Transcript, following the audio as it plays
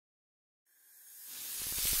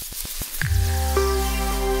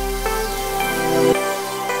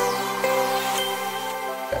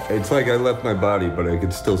It's like I left my body, but I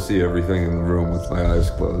could still see everything in the room with my eyes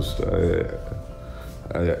closed. You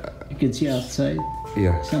can see outside?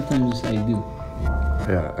 Yeah. Sometimes I do.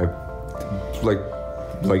 Yeah, like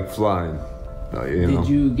flying. Did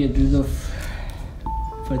you get rid of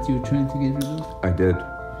what you were trying to get rid of? I did.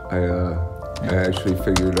 I actually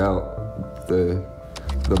figured out the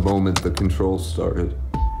moment the controls started,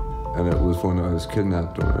 and it was when I was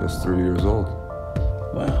kidnapped when I was 3 years old.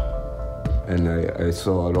 Wow. And I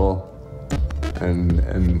saw it all, and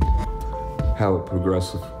how it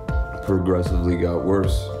progressively got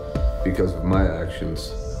worse because of my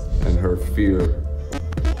actions and her fear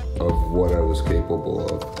of what I was capable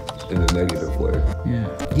of in a negative way. Yeah.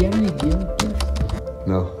 Do you have any guilt left?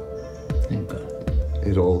 No. Thank God.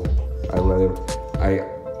 I let it, I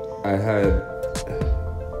had,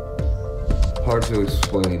 hard to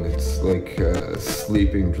explain, it's like a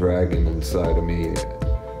sleeping dragon inside of me,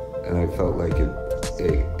 and I felt like it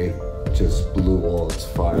just blew all its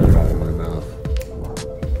fire out of my mouth.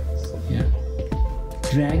 Yeah.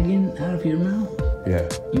 Dragon out of your mouth? Yeah.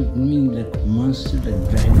 You mean like monster, like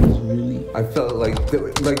dragons, really? I felt like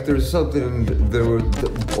there's something,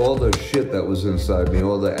 all the shit that was inside me,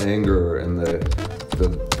 all the anger and the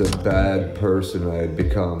bad person I had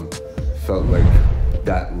become, felt like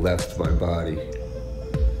that left my body.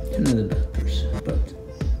 You're not a bad person, but...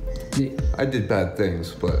 I did bad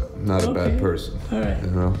things, but not a bad person. All right.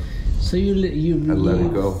 You know? So I let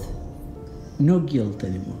it go. No guilt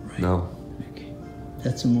anymore, right? No. Okay.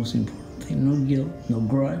 That's the most important thing. No guilt, no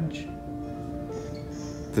grudge.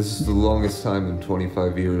 This is the longest time in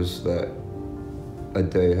 25 years that a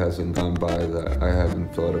day hasn't gone by that I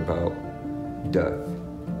haven't thought about death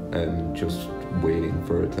and just waiting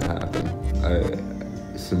for it to happen.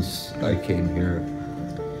 Since I came here,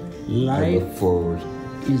 I look forward.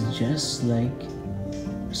 Is just like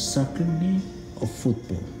a soccer game or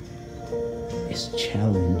football. It's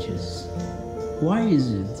challenges. Why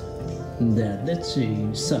is it that, let's say,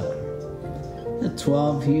 soccer, the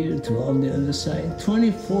 12 here, 12 on the other side,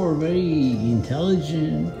 24 very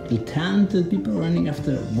intelligent, talented people running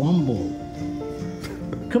after one ball.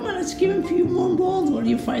 Come on, let's give him a few more balls. What are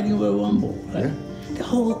you fighting over one ball? Right? Yeah. The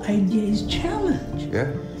whole idea is challenge.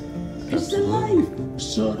 Yeah. It's the life.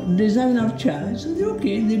 So there's not enough challenge. So they're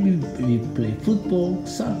okay, we play football,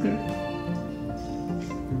 soccer.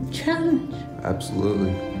 Challenge.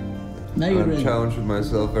 Absolutely. Now you're ready. I'm challenging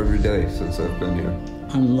myself every day since I've been here.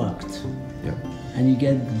 Unlocked. Yeah. And you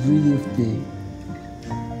get rid of the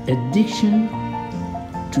addiction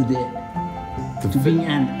to being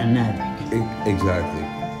an addict. Exactly.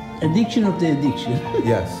 Addiction of the addiction.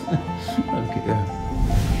 Yes. Okay. Yeah.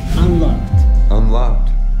 Unlocked. Unlocked.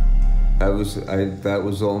 That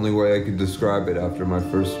was the only way I could describe it after my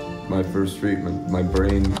first treatment. My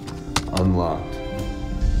brain unlocked,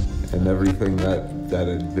 and everything that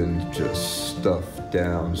had been just stuffed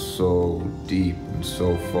down so deep and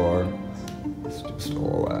so far, it's just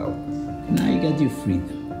all out. Now you got your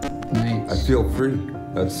freedom. Nights. I feel free.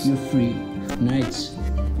 You're free. Nights.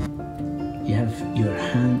 You have your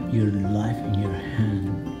life in your hand,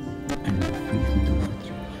 and you're free to do what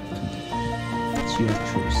you want to do. It's your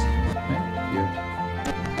choice. Yeah.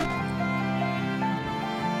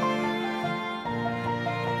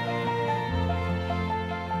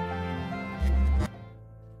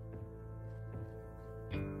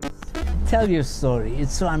 Tell your story.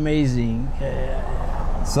 It's so amazing.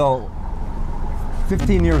 So,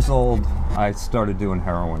 15 years old, I started doing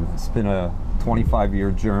heroin. It's been a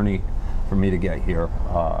 25-year journey for me to get here.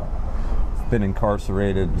 Been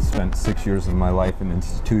incarcerated, spent 6 years of my life in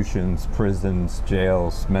institutions, prisons,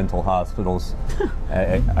 jails, mental hospitals.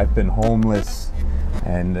 I've been homeless,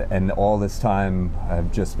 and all this time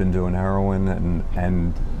I've just been doing heroin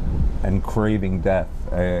and craving death.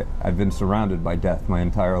 I've been surrounded by death my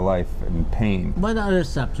entire life and pain. What other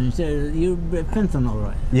substances? You fentanyl,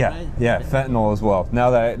 right? Yeah, right? yeah, fentanyl as well.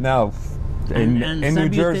 Now in New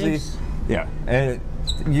Jersey, yeah, and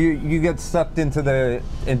you get sucked into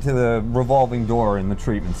the revolving door in the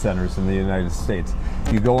treatment centers in the United States.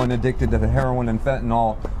 You go in addicted to the heroin and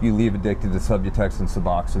fentanyl, you leave addicted to Subutex and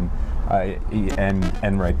Suboxone,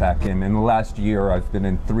 and right back in. In the last year, I've been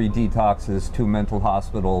in 3 detoxes, 2 mental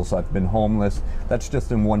hospitals. I've been homeless. That's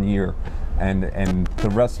just in 1 year, and the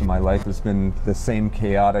rest of my life has been the same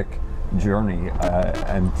chaotic journey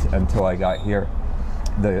until I got here.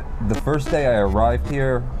 The first day I arrived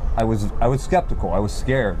here, I was skeptical. I was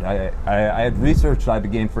scared. I had researched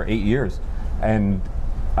Ibogaine for 8 years, and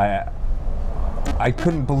I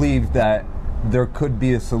couldn't believe that there could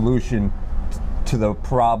be a solution to the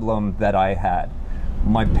problem that I had.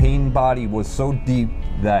 My pain body was so deep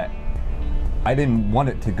that I didn't want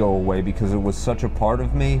it to go away because it was such a part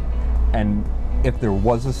of me, and if there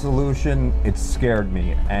was a solution, it scared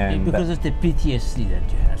me. And because of the PTSD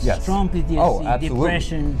that you have. Yes. Strong PTSD, oh, absolutely.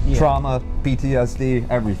 depression. Yeah. Trauma, PTSD,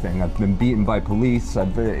 everything. I've been beaten by police.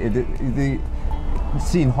 I've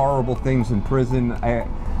seen horrible things in prison.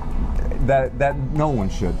 That no one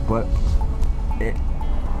should, but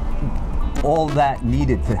all that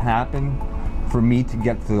needed to happen for me to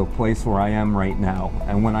get to the place where I am right now.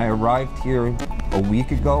 And when I arrived here a week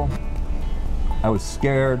ago, I was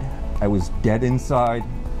scared. I was dead inside.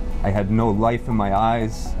 I had no life in my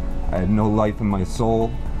eyes. I had no life in my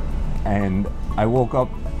soul. And I woke up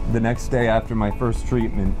the next day after my first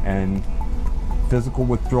treatment and physical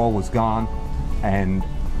withdrawal was gone. And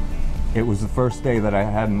it was the first day that I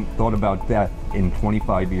hadn't thought about death in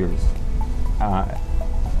 25 years.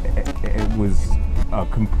 It was a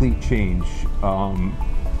complete change.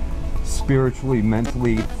 Spiritually,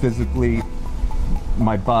 mentally, physically,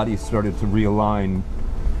 my body started to realign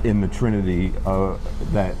in the Trinity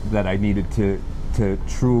that I needed to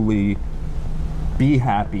truly be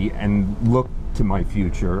happy and look to my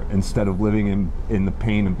future instead of living in the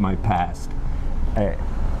pain of my past.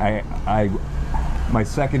 My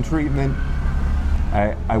second treatment,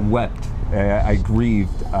 I wept, I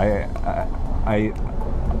grieved,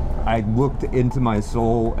 I looked into my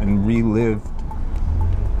soul and relived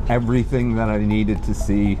everything that I needed to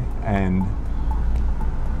see, and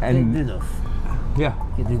Get rid of. Yeah.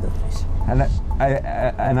 Get rid of this.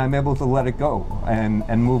 And I'm able to let it go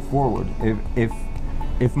and move forward.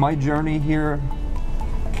 If my journey here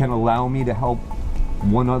can allow me to help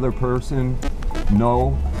one other person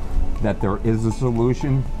know that there is a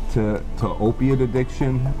solution to opiate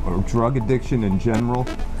addiction or drug addiction in general,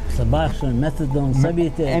 Suboxone Methadone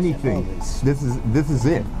Subutex, anything. This is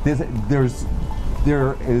it.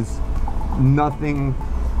 There is nothing.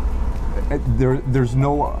 There's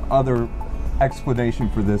no other explanation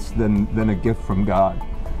for this than a gift from God.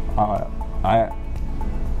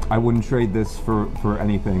 I wouldn't trade this for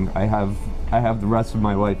anything. I have the rest of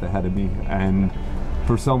my life ahead of me, and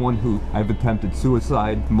for someone who I've attempted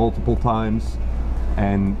suicide multiple times,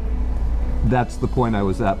 and that's the point I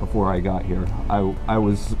was at before I got here. I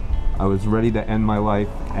was ready to end my life,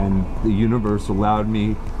 and the universe allowed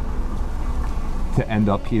me to end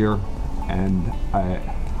up here, and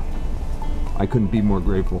I couldn't be more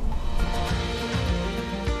grateful.